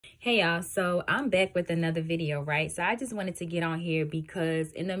Hey y'all, so I'm back with another video, right? So I just wanted to get on here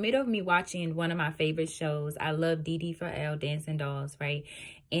because in the middle of me watching one of my favorite shows, I love DD for L, Dancing Dolls, right?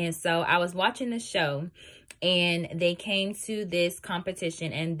 And so I was watching the show and they came to this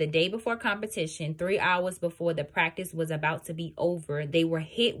competition, and the day before competition, 3 hours before the practice was about to be over, they were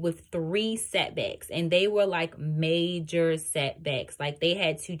hit with 3 setbacks, and they were like major setbacks. Like they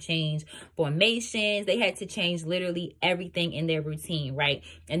had to change formations, they had to change literally everything in their routine, right?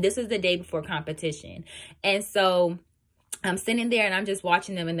 And this is the day before competition. And so I'm sitting there and I'm just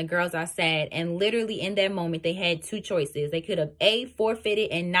watching them, and the girls are sad. And literally in that moment, they had 2 choices. They could have A,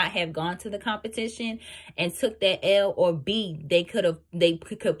 forfeited and not have gone to the competition and took that L, or B, they could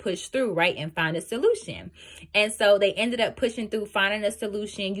push through, right, and find a solution. And so they ended up pushing through, finding a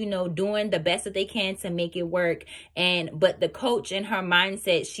solution, you know, doing the best that they can to make it work. But the coach, in her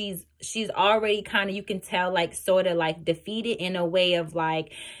mindset, she's already kind of, you can tell, like sort of like defeated in a way of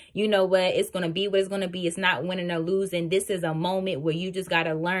like, you know what, it's going to be what it's going to be. It's not winning or losing. This is a moment where you just got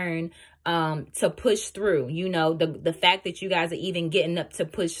to learn to push through. You know, the fact that you guys are even getting up to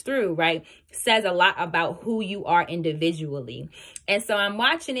push through, right, says a lot about who you are individually. And so I'm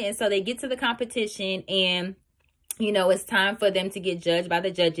watching it. And so they get to the competition, and you know, it's time for them to get judged by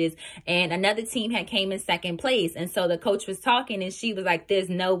the judges, and another team had came in second place. And so the coach was talking, and she was like, there's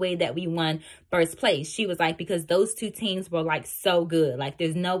no way that we won first place. She was like, because those 2 teams were like so good, like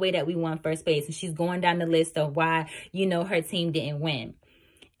there's no way that we won first place. And she's going down the list of why, you know, her team didn't win.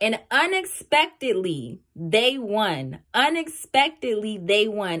 And unexpectedly, they won. Unexpectedly, they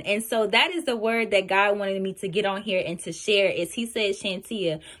won. And so that is the word that God wanted me to get on here and to share. Is he said,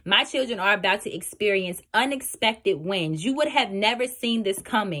 Shantia, my children are about to experience unexpected wins. You would have never seen this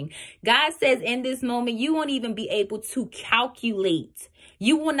coming. God says in this moment, you won't even be able to calculate.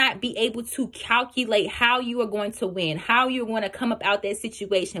 You will not be able to calculate how you are going to win, how you're going to come up out that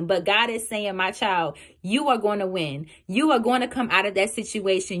situation. But God is saying, my child, you are going to win. You are going to come out of that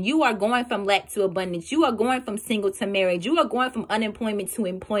situation. You are going from lack to abundance. You are going from single to marriage. You are going from unemployment to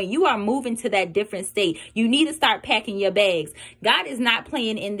employment. You are moving to that different state. You need to start packing your bags. God is not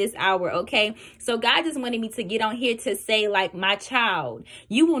playing in this hour, okay? So God just wanted me to get on here to say, like, my child,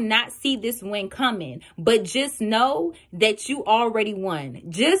 you will not see this win coming, but just know that you already won.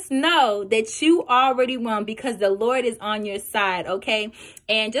 Just know that you already won because the Lord is on your side, okay?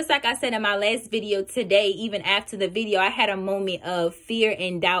 And just like I said in my last video today, even after the video, I had a moment of fear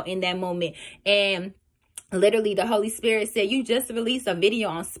and doubt in that moment. And literally the Holy Spirit said, you just released a video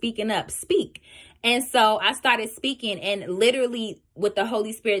on speaking up. Speak. And so I started speaking, and literally what the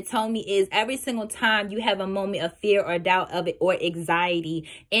Holy Spirit told me is every single time you have a moment of fear or doubt of it or anxiety,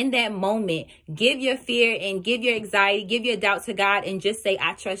 in that moment, give your fear and give your anxiety, give your doubt to God, and just say,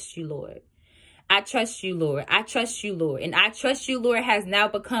 I trust you, Lord. I trust you, Lord. I trust you, Lord. And I trust you, Lord, has now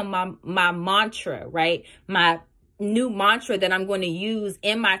become my mantra, right? My new mantra that I'm going to use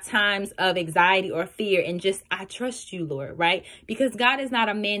in my times of anxiety or fear, and just, I trust you, Lord, right? Because God is not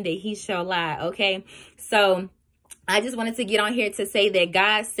a man that he shall lie, okay? So I just wanted to get on here to say that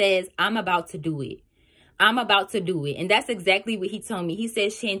God says, I'm about to do it. I'm about to do it. And that's exactly what he told me. He said,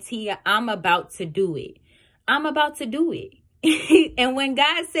 Shantia, I'm about to do it. I'm about to do it. And when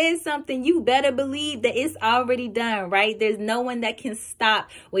God says something, you better believe that it's already done, right? There's no one that can stop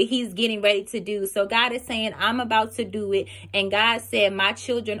what he's getting ready to do. So God is saying, I'm about to do it. And God said, my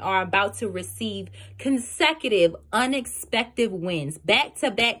children are about to receive consecutive, unexpected wins, back to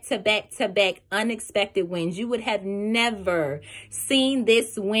back to back to back, unexpected wins. You would have never seen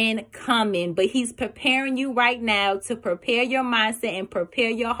this win coming, but he's preparing you right now to prepare your mindset and prepare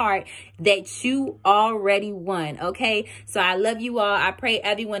your heart that you already won. Okay. So I love you all. I pray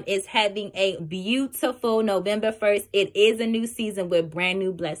everyone is having a beautiful November 1st. It is a new season with brand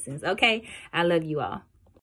new blessings. Okay. I love you all.